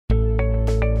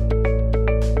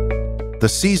The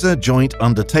SESAR Joint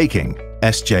Undertaking,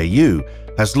 SJU,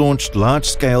 has launched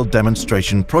large-scale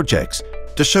demonstration projects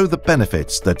to show the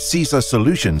benefits that SESAR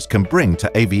solutions can bring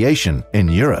to aviation in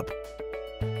Europe.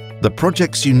 The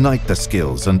projects unite the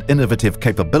skills and innovative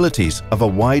capabilities of a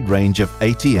wide range of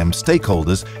ATM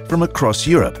stakeholders from across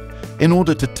Europe in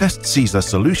order to test SESAR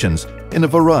solutions in a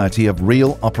variety of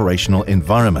real operational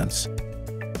environments.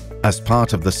 As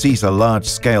part of the SESAR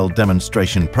large-scale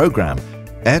demonstration program,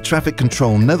 Air Traffic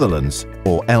Control Netherlands,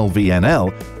 or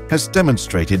LVNL, has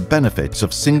demonstrated benefits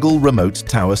of single remote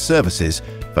tower services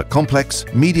for complex,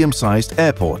 medium-sized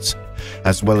airports,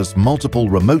 as well as multiple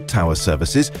remote tower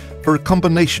services for a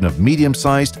combination of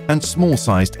medium-sized and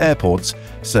small-sized airports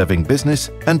serving business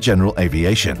and general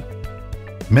aviation.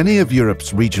 Many of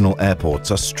Europe's regional airports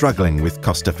are struggling with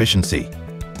cost efficiency.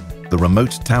 The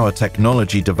remote tower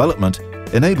technology development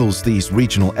enables these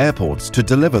regional airports to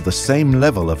deliver the same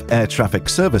level of air traffic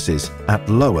services at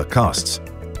lower costs.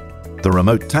 The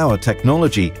remote tower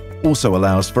technology also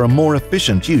allows for a more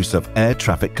efficient use of air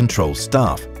traffic control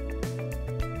staff.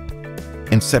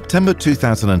 In September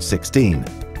 2016,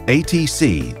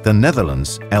 ATC The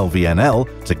Netherlands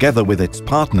LVNL, together with its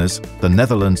partners the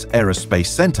Netherlands Aerospace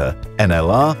Centre,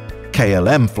 NLR,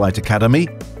 KLM Flight Academy,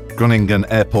 Groningen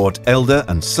Airport Eelde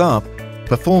and Saab,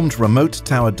 performed remote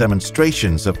tower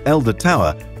demonstrations of Eelde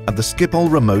Tower at the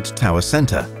Schiphol Remote Tower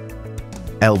Centre.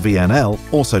 LVNL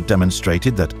also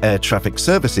demonstrated that air traffic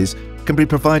services can be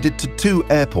provided to 2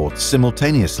 airports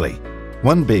simultaneously,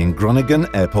 one being Groningen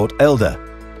Airport Eelde.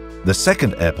 The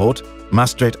second airport,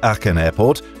 Maastricht-Aachen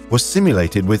Airport, was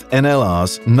simulated with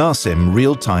NLR's NARSIM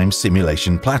real-time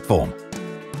simulation platform.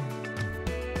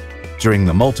 During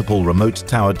the multiple remote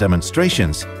tower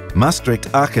demonstrations,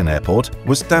 Maastricht-Aachen Airport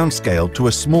was downscaled to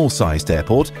a small-sized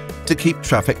airport to keep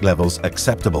traffic levels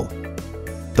acceptable.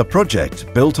 The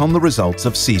project built on the results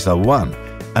of SESAR 1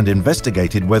 and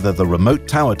investigated whether the remote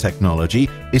tower technology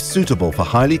is suitable for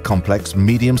highly complex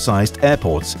medium-sized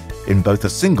airports in both a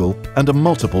single and a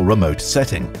multiple remote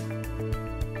setting.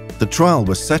 The trial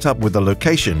was set up with the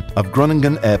location of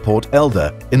Groningen Airport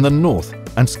Eelde in the north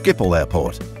and Schiphol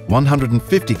Airport,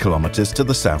 150 kilometers to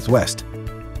the southwest.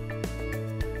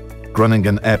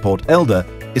 Groningen Airport Eelde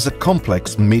is a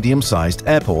complex medium-sized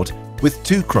airport with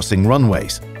 2 crossing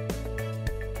runways.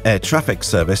 Air traffic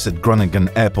service at Groningen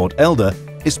Airport Eelde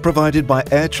is provided by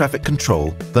Air Traffic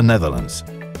Control The Netherlands.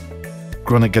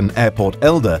 Groningen Airport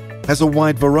Eelde has a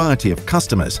wide variety of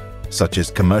customers, such as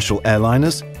commercial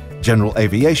airliners, general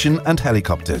aviation and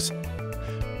helicopters.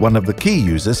 One of the key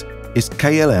users is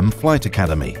KLM Flight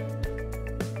Academy.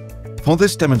 For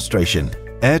this demonstration,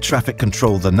 Air Traffic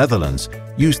Control The Netherlands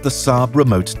used the Saab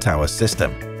remote tower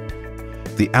system.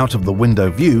 The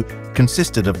out-of-the-window view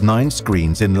consisted of 9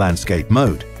 screens in landscape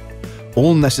mode.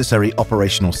 All necessary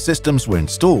operational systems were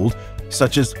installed,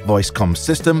 such as voice comm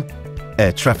system,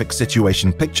 air traffic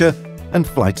situation picture, and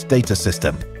flight data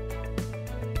system.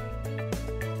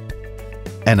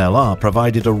 NLR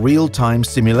provided a real-time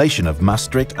simulation of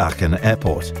Maastricht-Aachen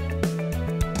Airport.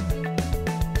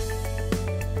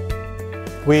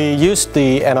 We used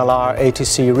the NLR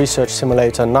ATC research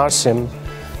simulator NARSIM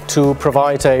to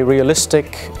provide a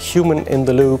realistic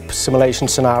human-in-the-loop simulation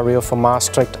scenario for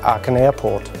Maastricht-Aachen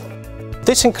Airport.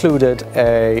 This included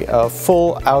a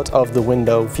full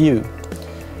out-of-the-window view.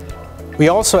 We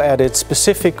also added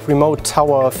specific remote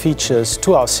tower features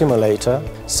to our simulator,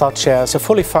 such as a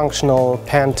fully functional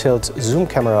pan-tilt zoom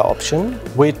camera option,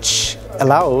 which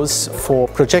allows for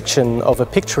projection of a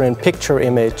picture-in-picture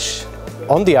image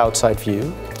on the outside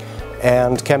view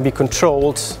and can be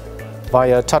controlled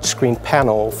via a touchscreen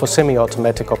panel for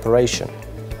semi-automatic operation.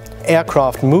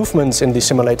 Aircraft movements in the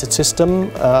simulated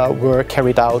system were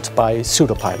carried out by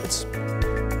pseudo-pilots.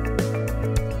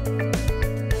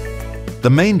 The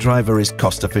main driver is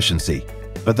cost efficiency,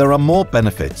 but there are more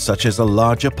benefits such as a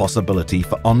larger possibility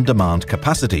for on-demand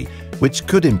capacity, which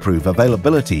could improve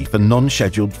availability for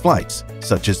non-scheduled flights,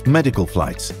 such as medical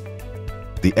flights.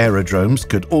 The aerodromes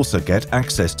could also get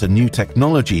access to new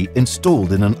technology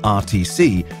installed in an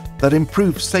RTC that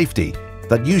improves safety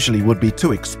that usually would be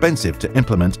too expensive to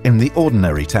implement in the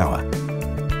ordinary tower.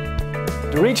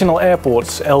 The regional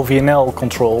airports LVNL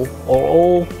control are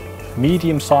all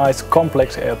medium-sized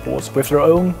complex airports with their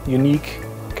own unique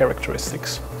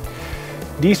characteristics.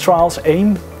 These trials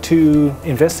aim to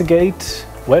investigate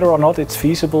whether or not it's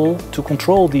feasible to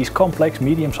control these complex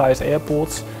medium-sized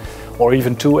airports or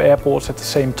even 2 airports at the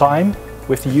same time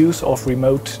with the use of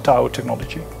remote tower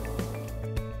technology.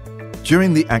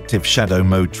 During the active shadow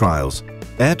mode trials,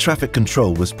 air traffic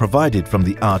control was provided from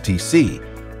the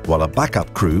RTC, while a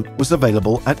backup crew was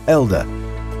available at Eelde.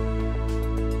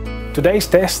 Today's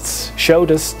tests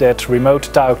showed us that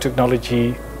remote tower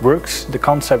technology works, the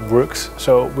concept works,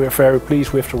 so we're very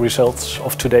pleased with the results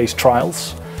of today's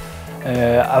trials.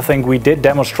 I think we did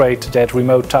demonstrate that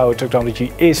remote tower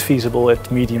technology is feasible at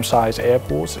medium-sized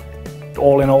airports.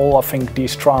 All in all, I think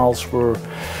these trials were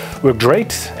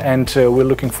great, and we're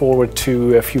looking forward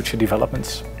to future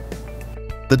developments.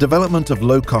 The development of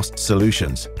low-cost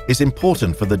solutions is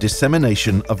important for the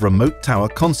dissemination of remote tower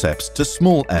concepts to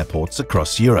small airports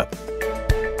across Europe.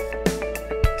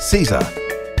 SESAR.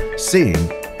 Seeing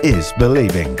is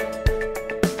believing.